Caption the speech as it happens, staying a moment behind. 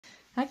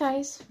Hi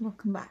guys,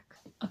 welcome back.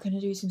 I'm going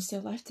to do some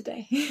still life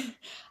today.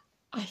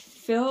 I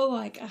feel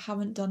like I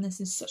haven't done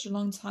this in such a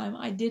long time.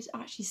 I did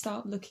actually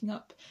start looking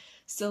up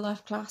still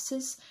life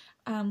classes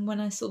when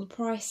I saw the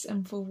price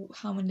and for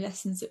how many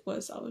lessons it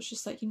was. I was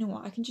just like, you know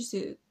what, I can just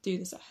do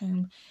this at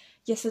home.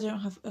 Yes, I don't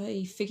have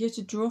a figure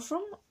to draw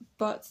from,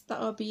 but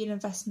that'll be an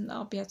investment that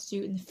I'll be able to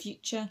do in the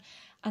future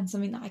and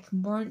something that I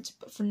can warrant.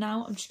 But for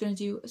now, I'm just going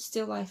to do a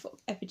still life of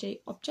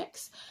everyday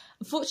objects.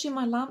 Unfortunately,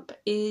 my lamp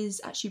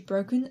is actually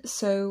broken,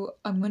 so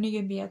I'm only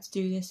going to be able to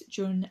do this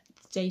during the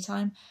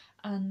daytime.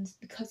 And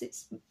because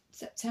it's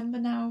September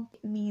now,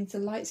 it means the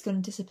light's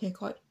going to disappear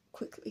quite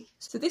quickly.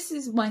 So this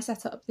is my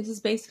setup. This is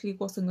basically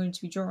what I'm going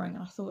to be drawing.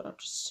 I thought I'd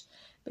just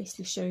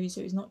basically show you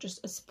so it's not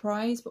just a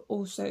surprise, but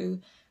also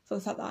for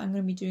the fact that I'm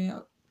going to be doing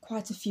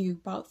quite a few,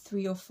 about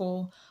 3 or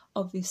 4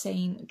 of the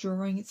same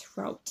drawing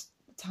throughout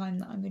the time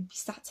that I'm going to be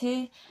sat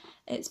here.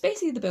 It's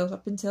basically the build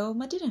up until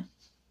my dinner.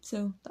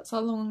 So that's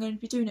how long I'm going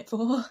to be doing it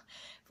for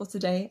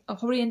today. I'll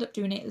probably end up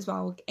doing it as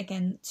well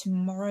again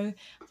tomorrow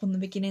from the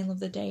beginning of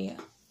the day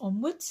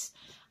onwards,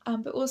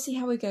 but we'll see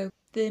how we go.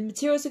 The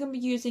materials I'm going to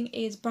be using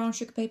is brown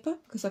sugar paper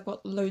because I've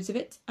got loads of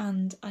it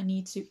and I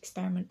need to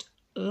experiment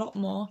a lot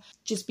more,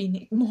 just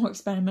being more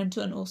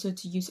experimental, and also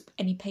to use up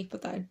any paper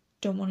that I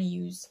don't want to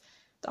use,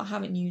 that I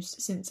haven't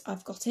used since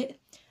I've got it.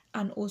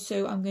 And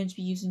also I'm going to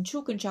be using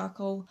chalk and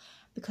charcoal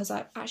because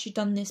I've actually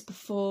done this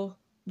before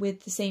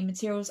with the same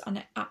materials and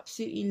I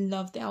absolutely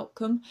loved the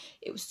outcome.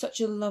 It was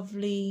such a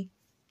lovely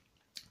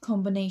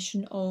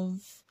combination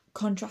of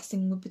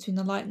contrasting between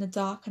the light and the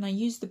dark, and I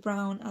used the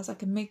brown as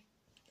like in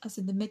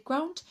the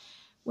mid-ground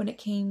when it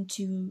came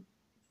to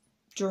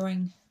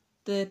drawing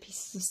the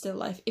pieces of still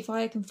life. If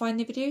I can find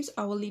the videos,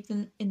 I will leave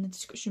them in the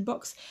description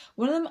box.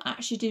 One of them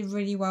actually did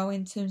really well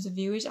in terms of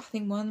viewers. I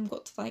think one of them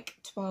got to like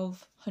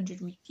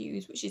 1,200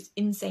 views, which is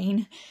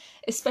insane,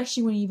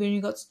 especially when you've only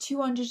got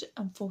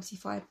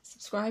 245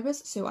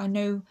 subscribers. So I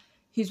know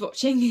who's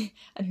watching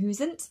and who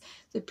isn't.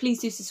 So please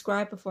do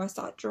subscribe before I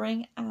start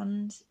drawing,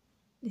 and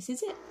this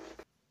is it.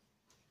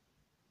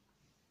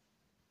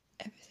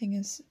 Everything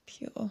is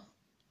pure.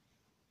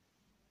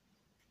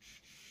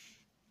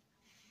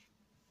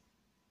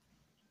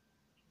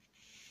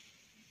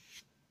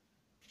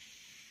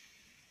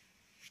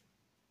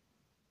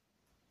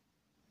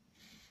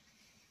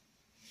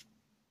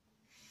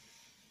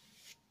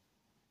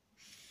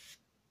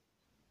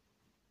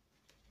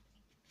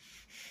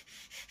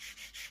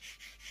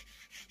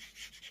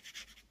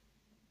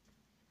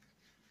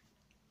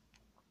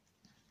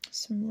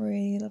 Some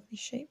really lovely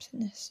shapes in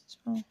this as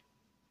well.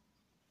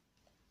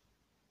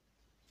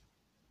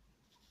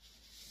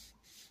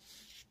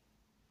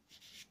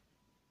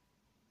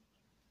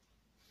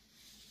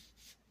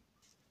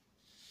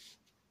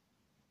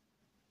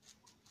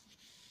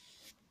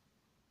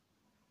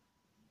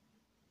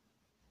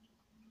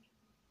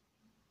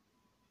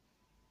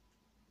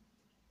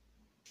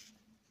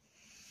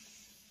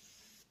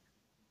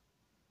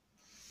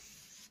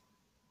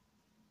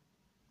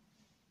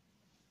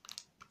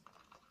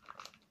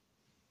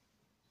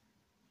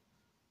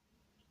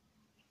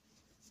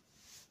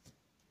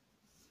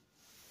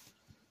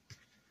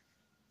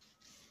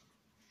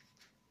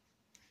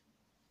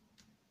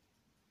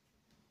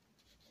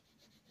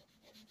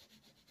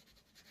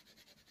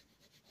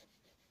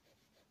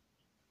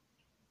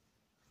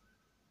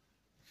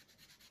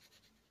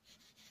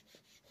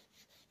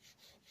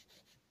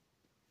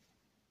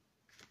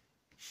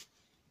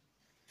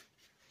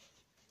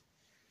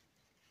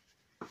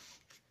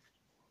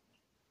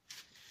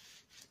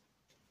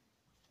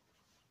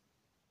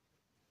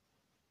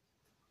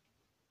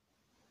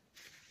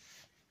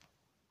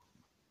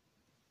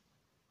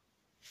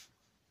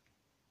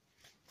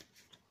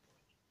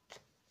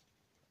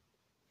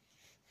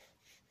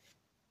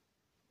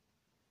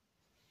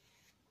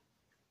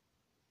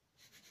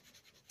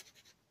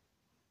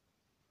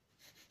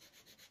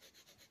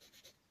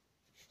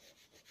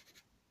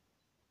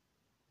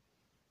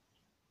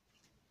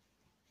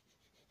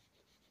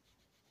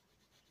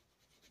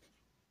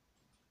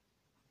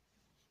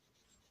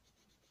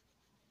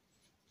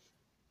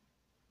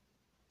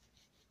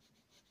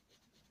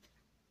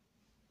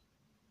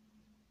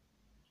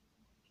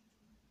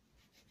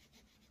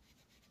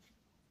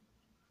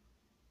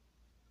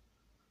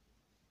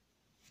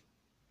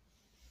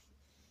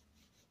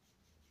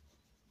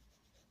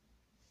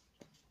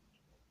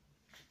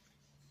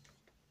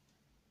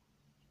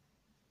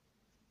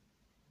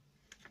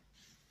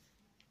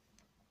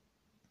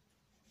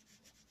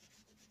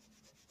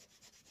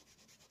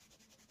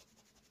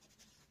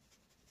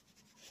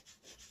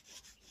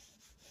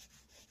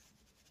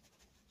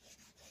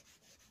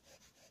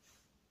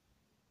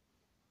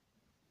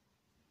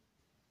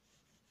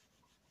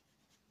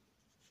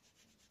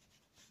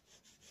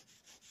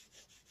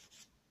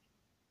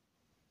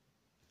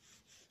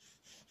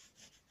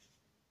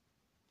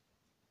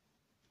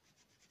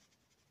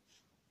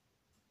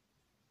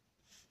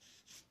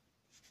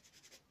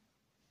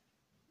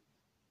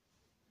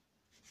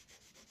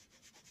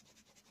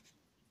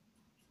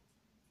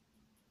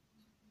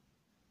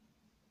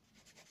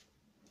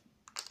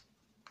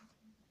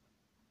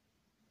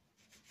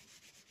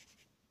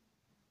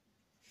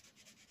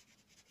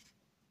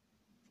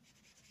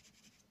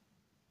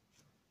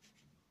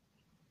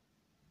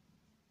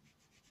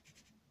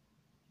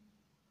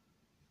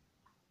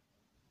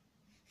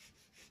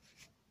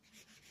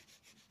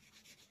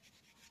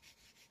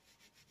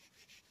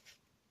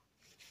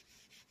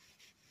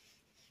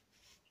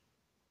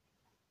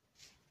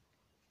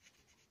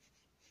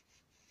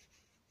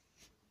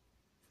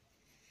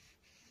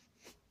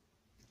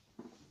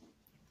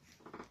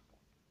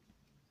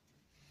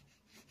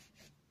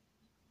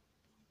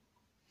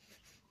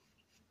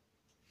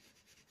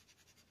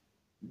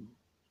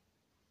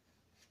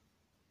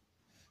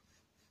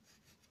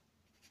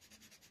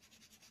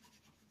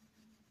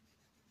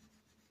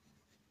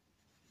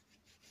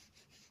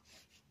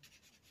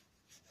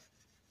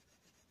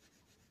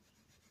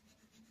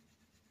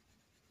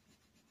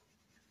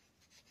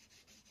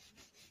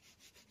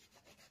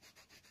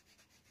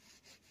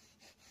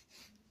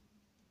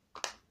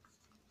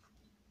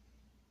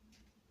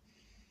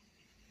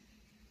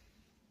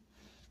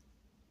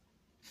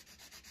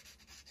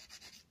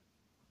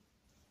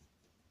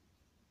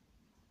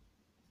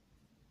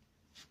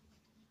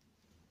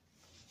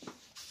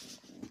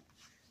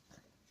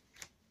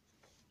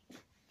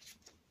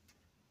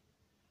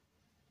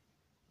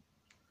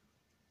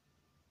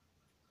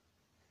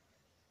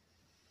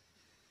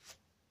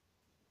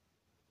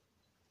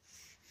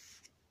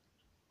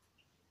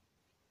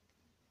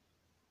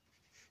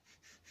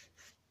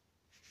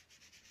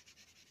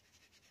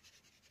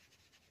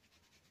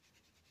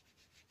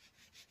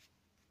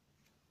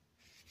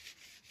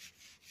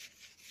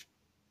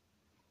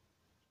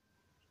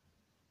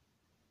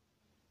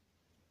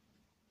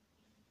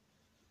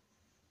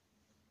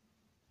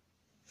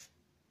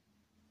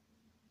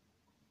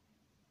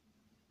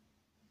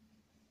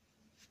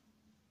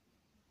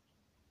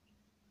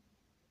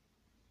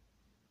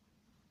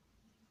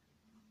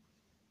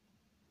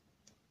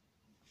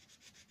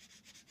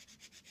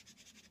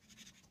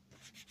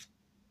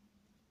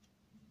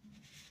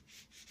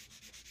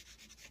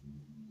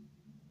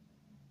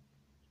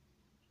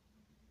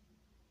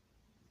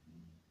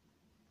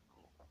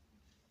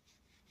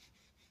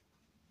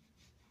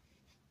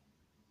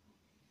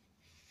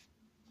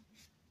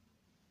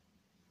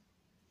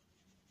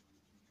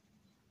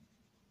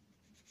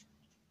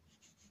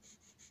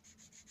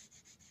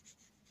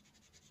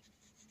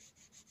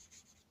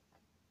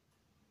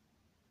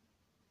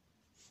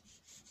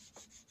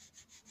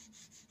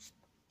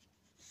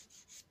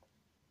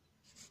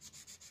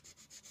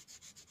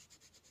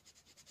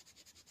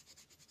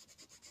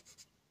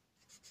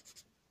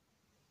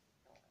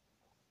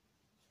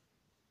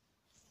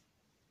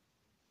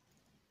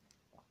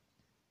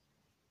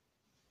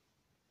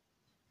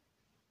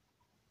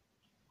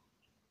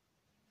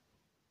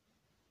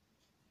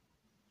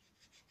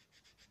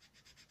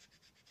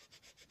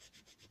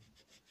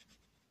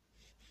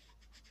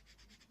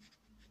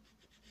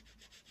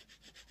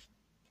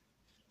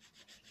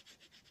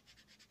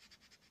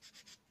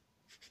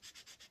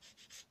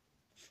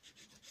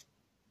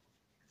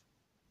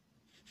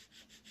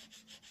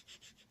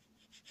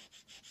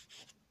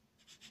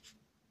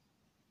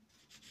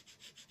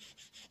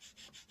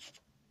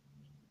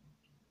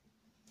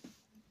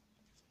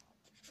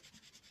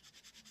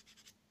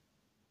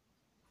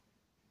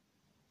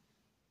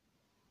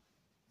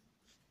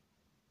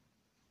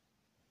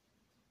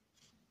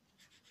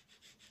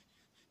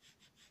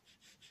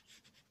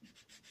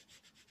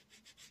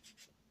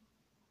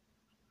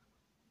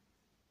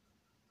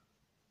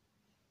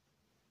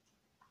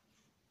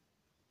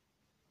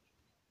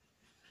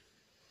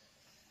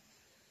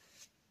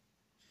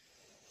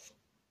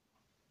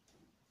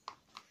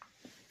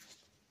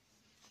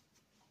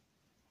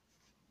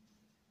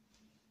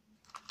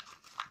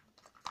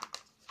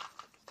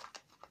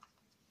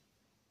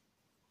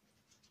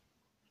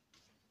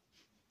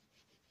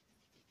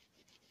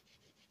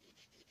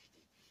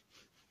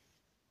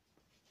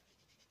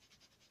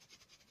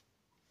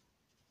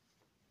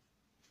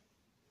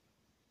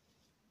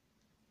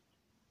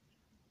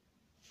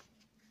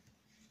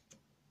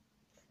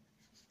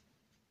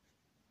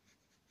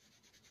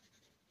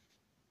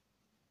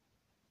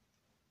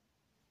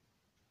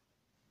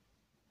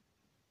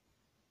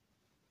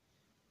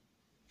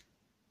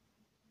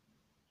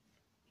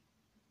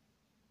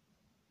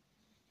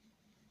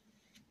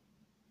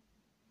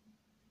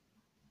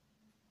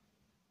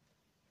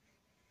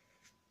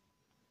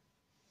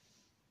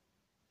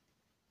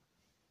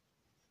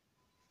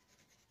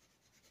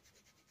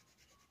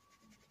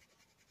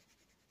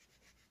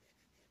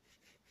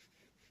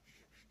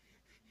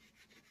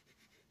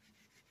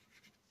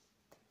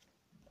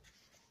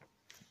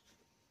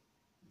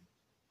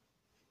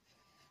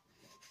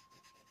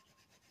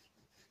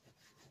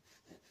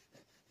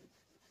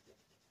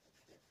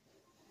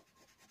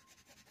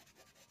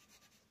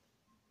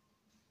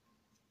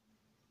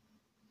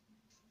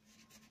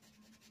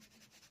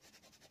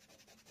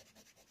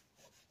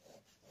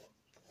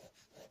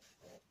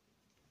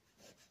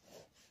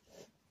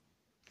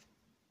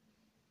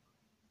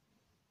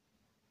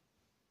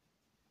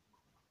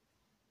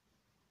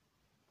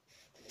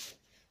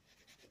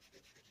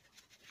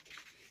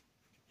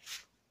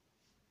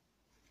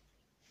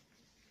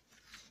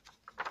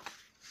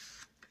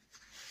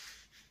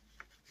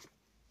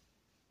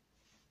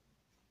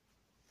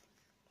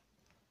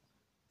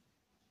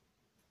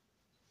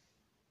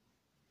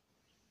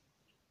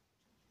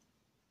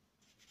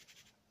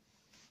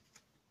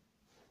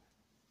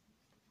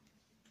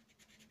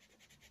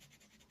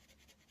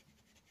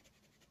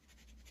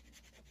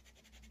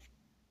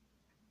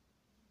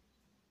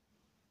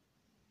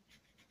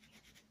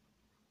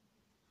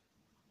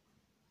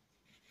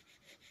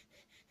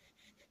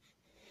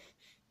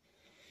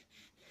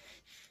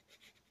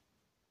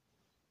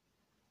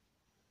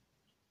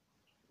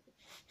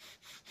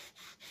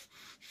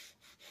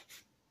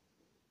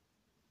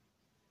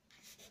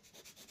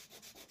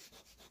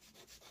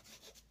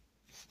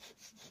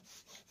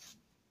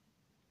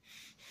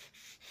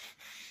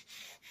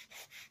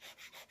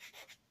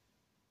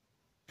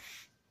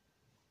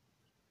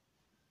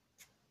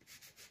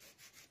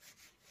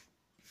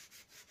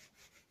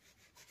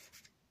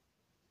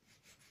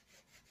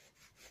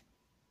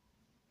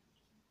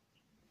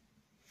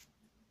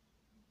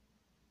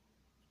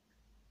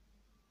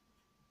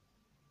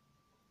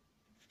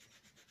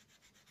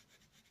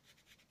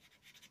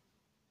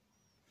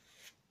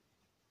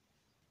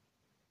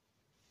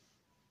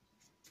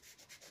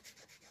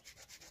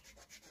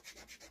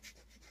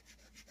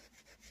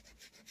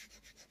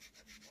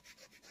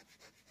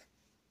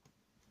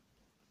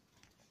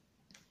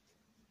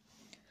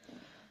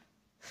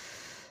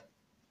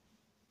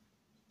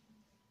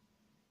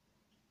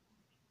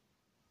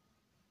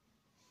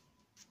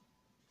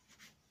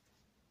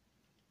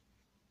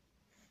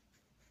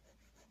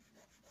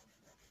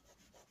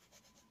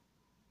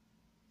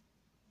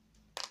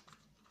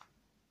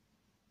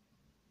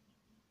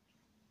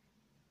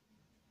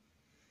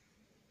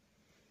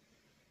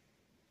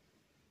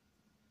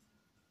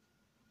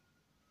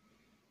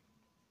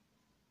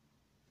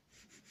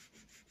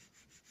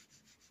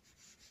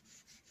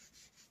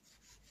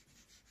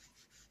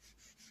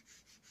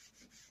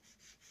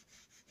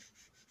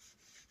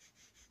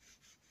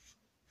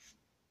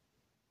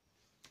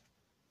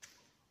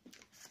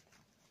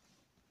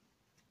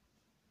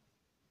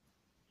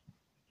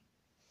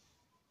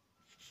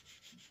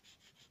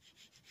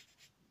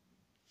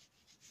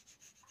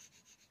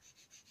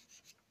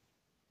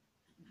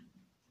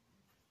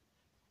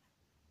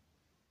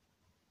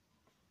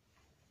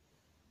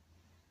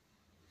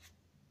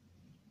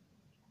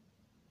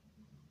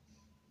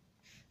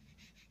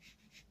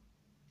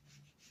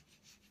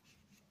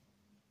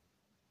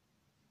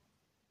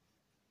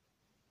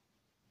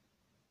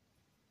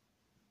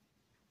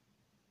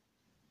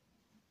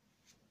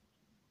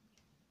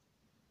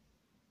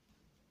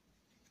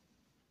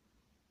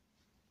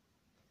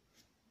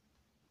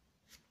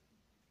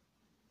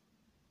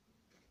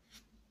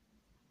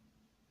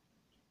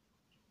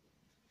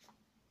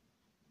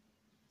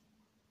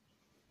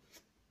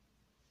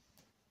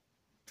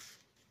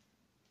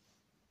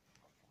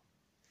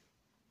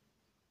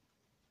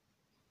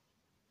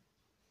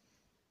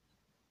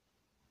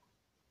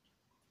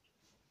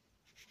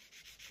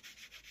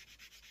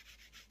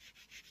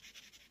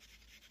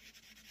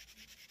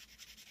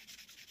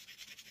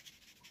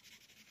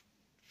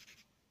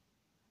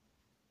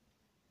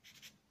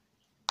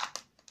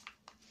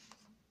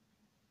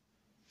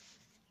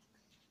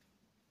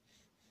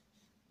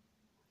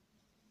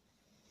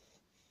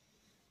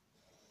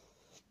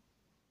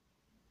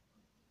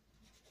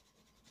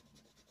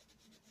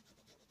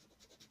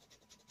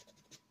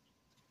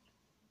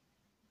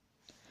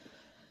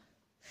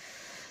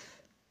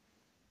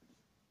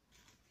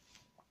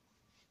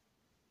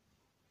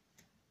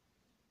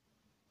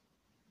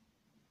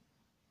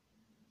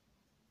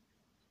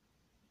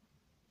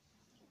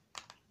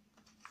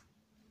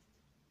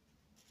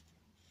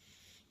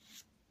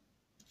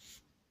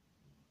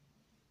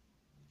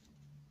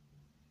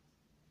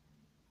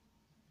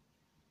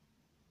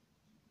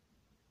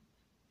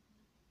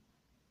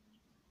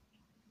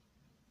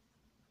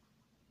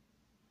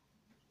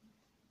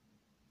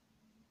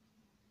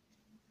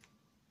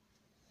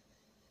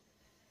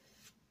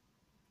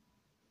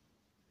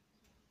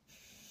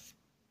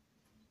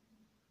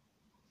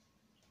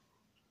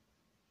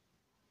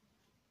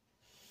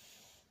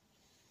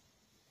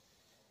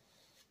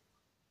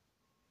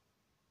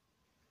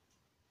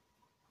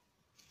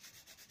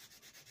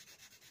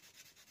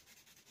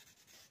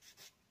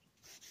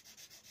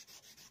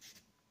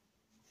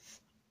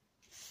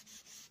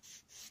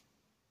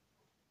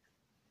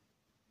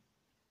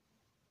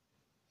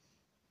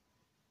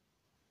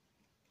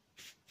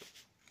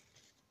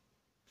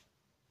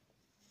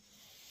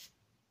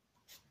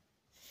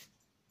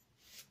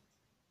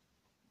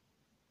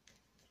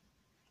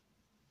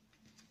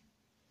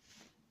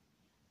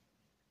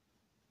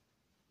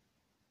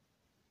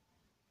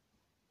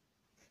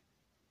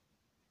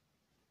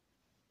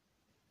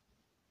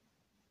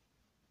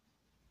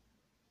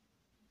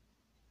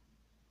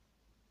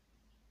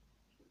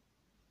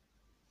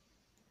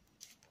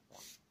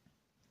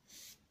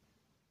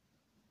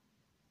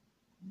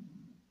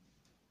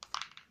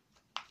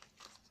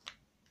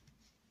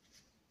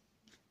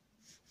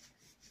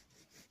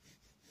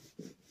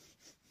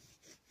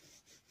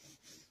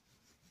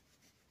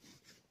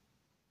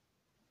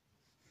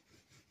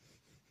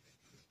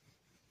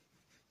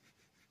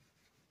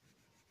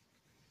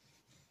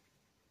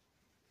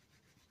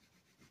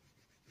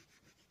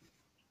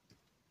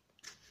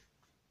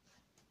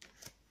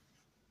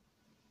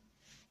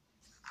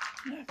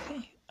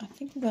 Okay, I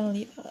think I'm going to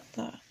leave that at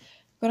that. I'm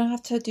going to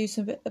have to do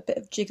a bit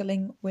of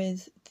jiggling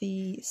with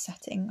the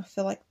setting. I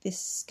feel like this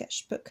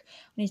sketchbook,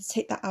 I need to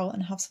take that out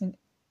and have something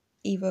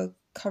either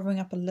covering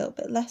up a little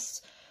bit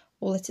less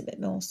or a little bit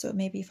more. So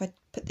maybe if I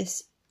put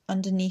this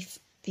underneath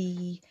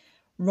the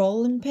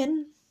rolling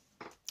pin,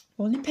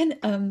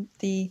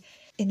 the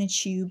inner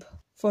tube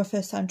for a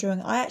first time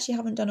drawing. I actually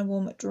haven't done a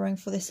warm-up drawing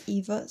for this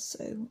either,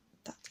 so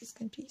that is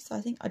going to be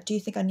exciting. I do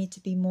think I need to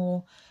be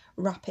more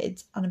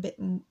rapid and a bit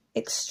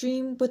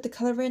extreme with the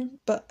colouring,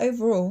 but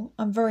overall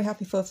I'm very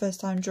happy for a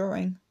first time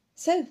drawing.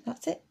 So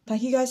that's it.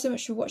 Thank you guys so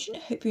much for watching. I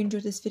hope you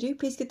enjoyed this video.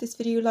 Please give this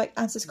video a like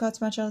and subscribe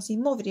to my channel to see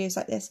more videos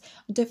like this.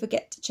 And don't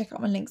forget to check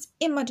out my links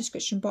in my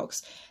description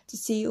box to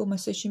see all my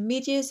social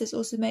medias. There's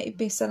also my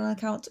Big Selling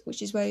account,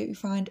 which is where you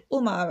find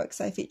all my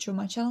artworks I feature on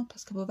my channel,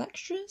 plus a couple of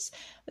extras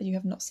that you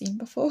have not seen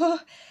before.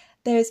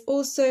 There is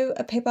also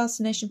a PayPal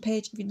donation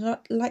page. If you'd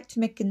like to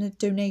make a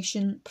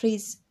donation,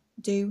 please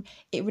do.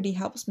 It really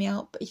helps me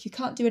out. But if you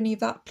can't do any of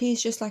that,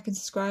 please just like and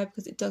subscribe,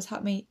 because it does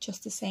help me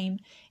just the same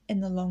in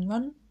the long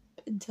run.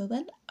 Until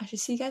then, I shall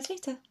see you guys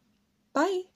later. Bye!